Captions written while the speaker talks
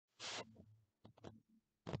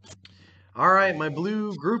All right, my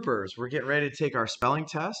blue groupers, we're getting ready to take our spelling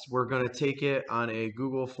test. We're going to take it on a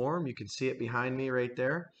Google form. You can see it behind me right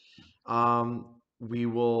there. We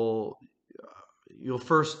will, you'll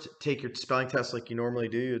first take your spelling test like you normally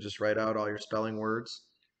do. You'll just write out all your spelling words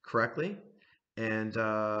correctly. And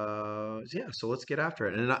yeah, so let's get after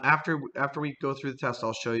it. And after we go through the test,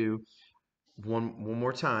 I'll show you one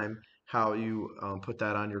more time how you put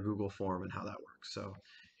that on your Google form and how that works. So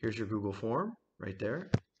here's your Google form right there.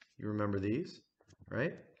 You remember these,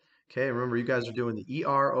 right? Okay, remember you guys are doing the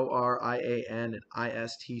ER, OR, IAN, and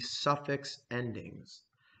IST suffix endings,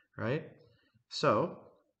 right? So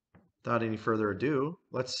without any further ado,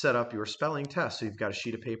 let's set up your spelling test. So you've got a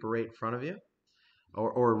sheet of paper right in front of you,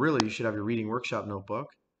 or really you should have your reading workshop notebook.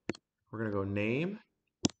 We're going to go name,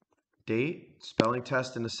 date, spelling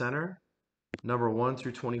test in the center, number 1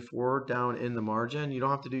 through 24 down in the margin. You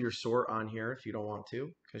don't have to do your sort on here if you don't want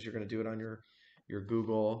to, because you're going to do it on your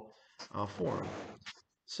Google form.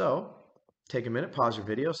 So take a minute, pause your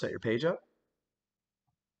video, set your page up.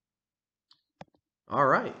 All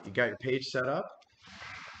right, you got your page set up,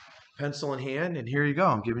 pencil in hand, and here you go.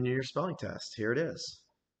 I'm giving you your spelling test. Here it is.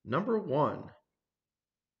 Number one,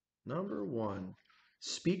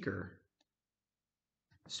 speaker,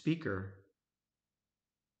 speaker.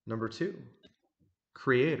 Number 2,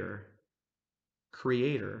 creator,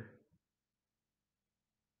 creator.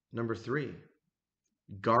 Number 3,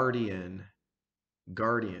 guardian,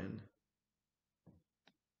 guardian.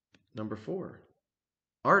 Number 4,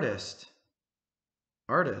 artist,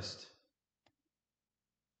 artist.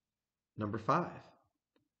 Number 5,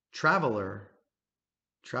 traveler,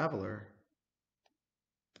 traveler.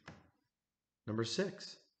 Number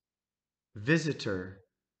 6, visitor,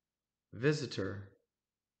 visitor.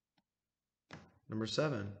 Number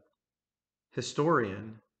 7,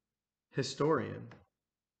 historian, historian.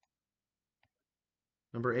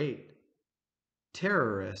 Number 8,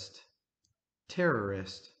 terrorist,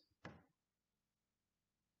 terrorist.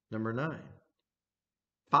 Number 9,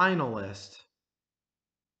 finalist,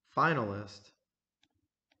 finalist.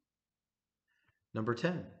 Number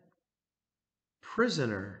 10,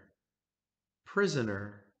 prisoner,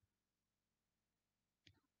 prisoner.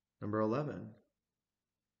 Number 11,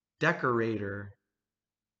 decorator,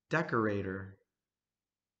 decorator.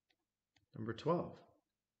 Number 12,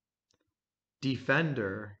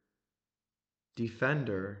 defender,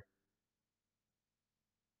 defender.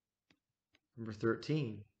 Number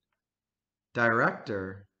 13,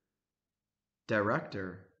 director,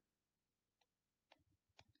 director.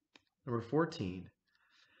 Number 14,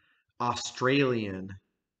 Australian,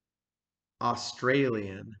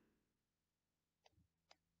 Australian.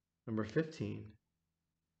 Number 15,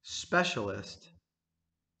 specialist,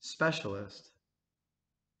 specialist.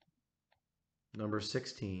 Number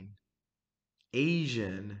 16,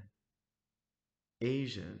 Asian,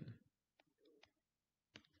 Asian.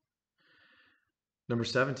 Number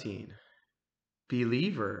 17,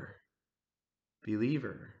 believer,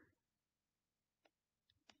 believer.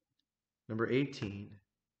 Number 18,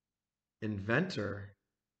 inventor,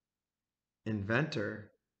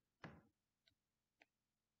 inventor.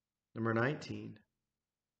 Number 19,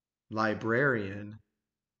 librarian,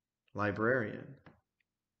 librarian.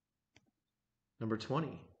 Number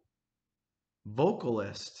 20,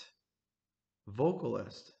 vocalist,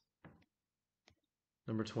 vocalist.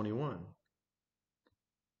 Number 21,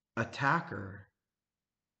 attacker,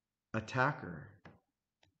 attacker.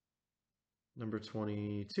 Number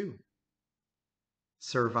 22,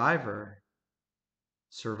 survivor,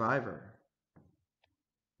 survivor.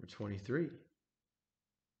 Number 23,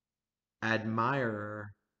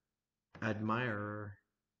 admirer, admirer.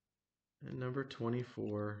 And number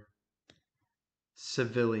 24,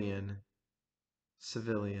 civilian,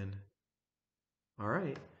 civilian. All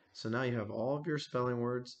right, so now you have all of your spelling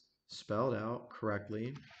words spelled out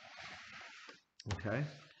correctly. Okay,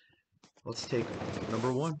 let's take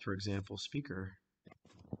number 1, for example, speaker.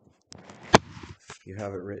 You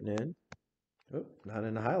have it written in. Oh, not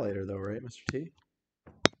in the highlighter though, right, Mr. T?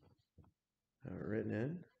 Have it written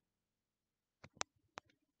in.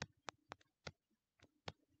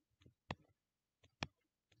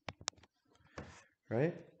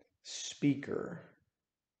 Right? Speaker.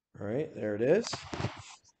 All right, there it is.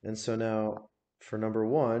 And so now for number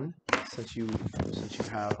 1, since you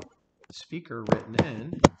have speaker written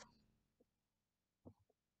in,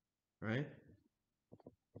 right?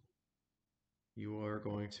 You are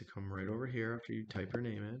going to come right over here after you type your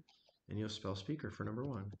name in, and you'll spell speaker for number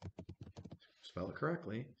 1. Spell it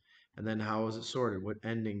correctly. And then how is it sorted? What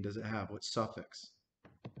ending does it have? What suffix?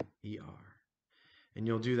 ER. And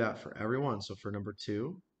you'll do that for every one. So for number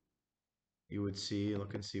 2, you would see,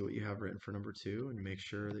 look and see what you have written for number 2 and make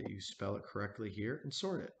sure that you spell it correctly here and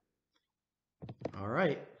sort it. All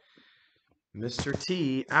right. Mr.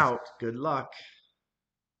 T out. Good luck.